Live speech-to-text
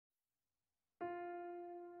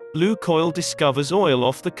Lukoil discovers oil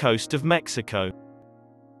off the coast of Mexico.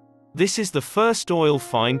 This is the first oil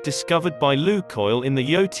find discovered by Lukoil in the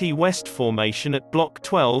Yoti West formation at Block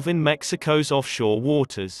 12 in Mexico's offshore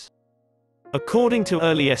waters. According to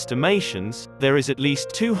early estimations, there is at least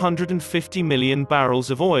 250 million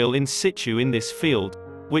barrels of oil in situ in this field,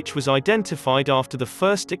 which was identified after the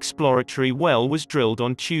first exploratory well was drilled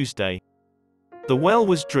on Tuesday. The well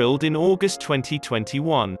was drilled in August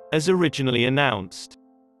 2021, as originally announced.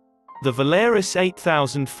 The Valaris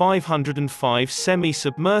 8505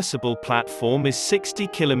 semi-submersible platform is 60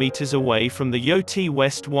 kilometers away from the Yoti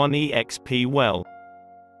West 1EXP well.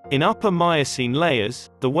 In upper Miocene layers,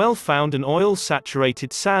 the well found an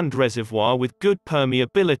oil-saturated sand reservoir with good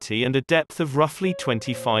permeability and a depth of roughly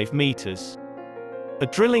 25 meters. A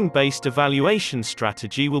drilling-based evaluation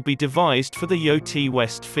strategy will be devised for the Yoti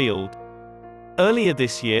West field. Earlier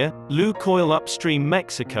this year, Lukoil upstream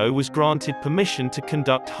Mexico was granted permission to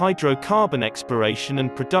conduct hydrocarbon exploration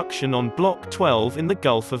and production on Block 12 in the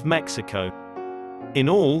Gulf of Mexico. In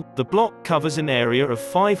all, the block covers an area of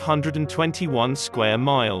 521 square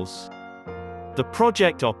miles. The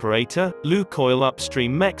project operator, Lukoil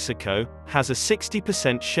Upstream Mexico, has a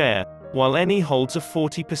 60% share, while Eni holds a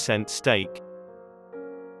 40% stake.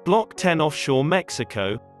 Block 10 offshore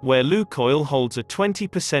Mexico, where Lukoil holds a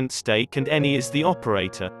 20% stake and Eni is the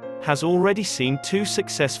operator, has already seen 2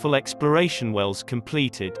 successful exploration wells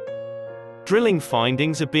completed. Drilling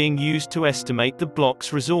findings are being used to estimate the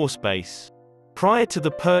block's resource base. Prior to the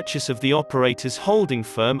purchase of the operator's holding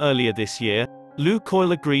firm earlier this year,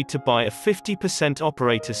 Lukoil agreed to buy a 50%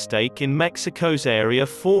 operator stake in Mexico's Area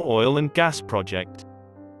 4 oil and gas project.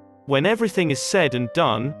 When everything is said and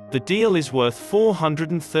done, the deal is worth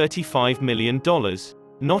 $435 million,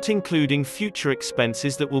 not including future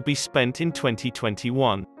expenses that will be spent in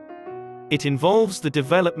 2021. It involves the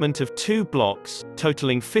development of 2 blocks,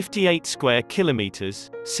 totaling 58 square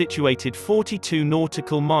kilometers, situated 42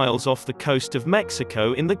 nautical miles off the coast of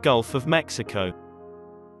Mexico in the Gulf of Mexico.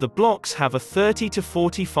 The blocks have a 30 to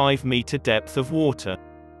 45 meter depth of water.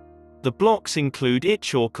 The blocks include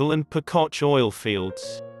Ichorcal and Pococh oil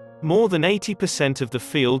fields. More than 80% of the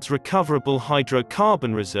field's recoverable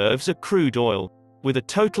hydrocarbon reserves are crude oil, with a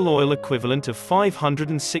total oil equivalent of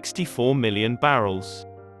 564 million barrels.